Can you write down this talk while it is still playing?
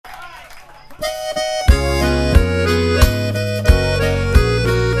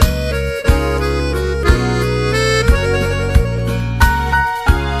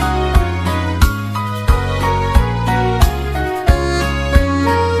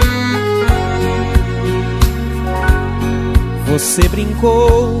Você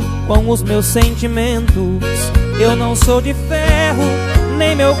brincou com os meus sentimentos. Eu não sou de ferro,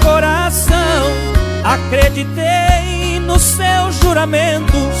 nem meu coração. Acreditei nos seus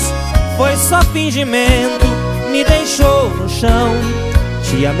juramentos, foi só fingimento, me deixou no chão.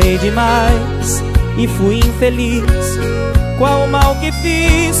 Te amei demais e fui infeliz. Qual mal que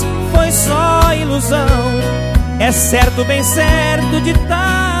fiz, foi só ilusão. É certo, bem certo, o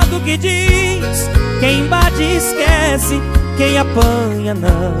ditado que diz: quem bate esquece, quem apanha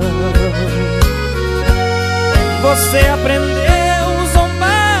não. Você aprendeu a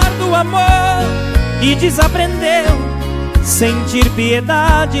zombar do amor e desaprendeu sentir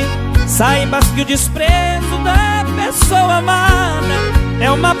piedade. Saibas que o desprezo da pessoa amada é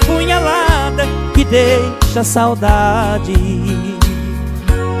uma punhalada que deixa saudade.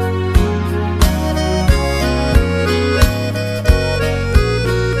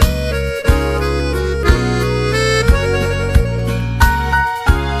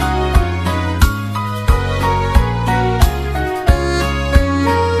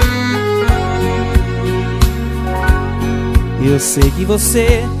 Eu sei que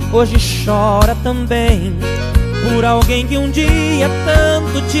você hoje chora também por alguém que um dia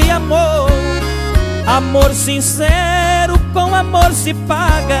tanto te amou. Amor sincero com amor se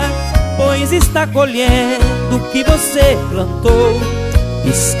paga, pois está colhendo o que você plantou.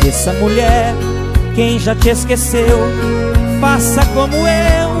 Esqueça, mulher, quem já te esqueceu. Faça como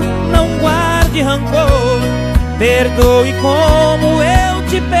eu, não guarde rancor. Perdoe como eu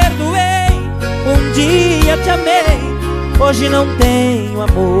te perdoei. Um dia te amei, hoje não tenho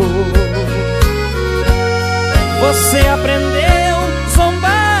amor. Você aprendeu a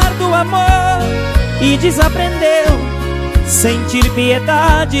zombar do amor e desaprendeu sentir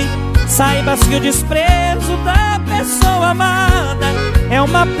piedade. Saibas que o desprezo da pessoa amada é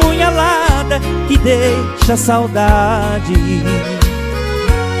uma punhalada que deixa saudade.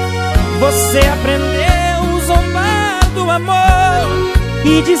 Você aprendeu a zombar do amor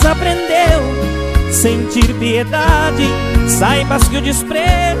e desaprendeu sentir piedade. Saibas que o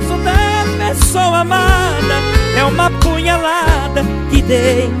desprezo da pessoa amada é uma punhalada que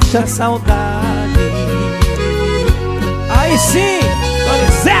deixa saudade. Aí sim!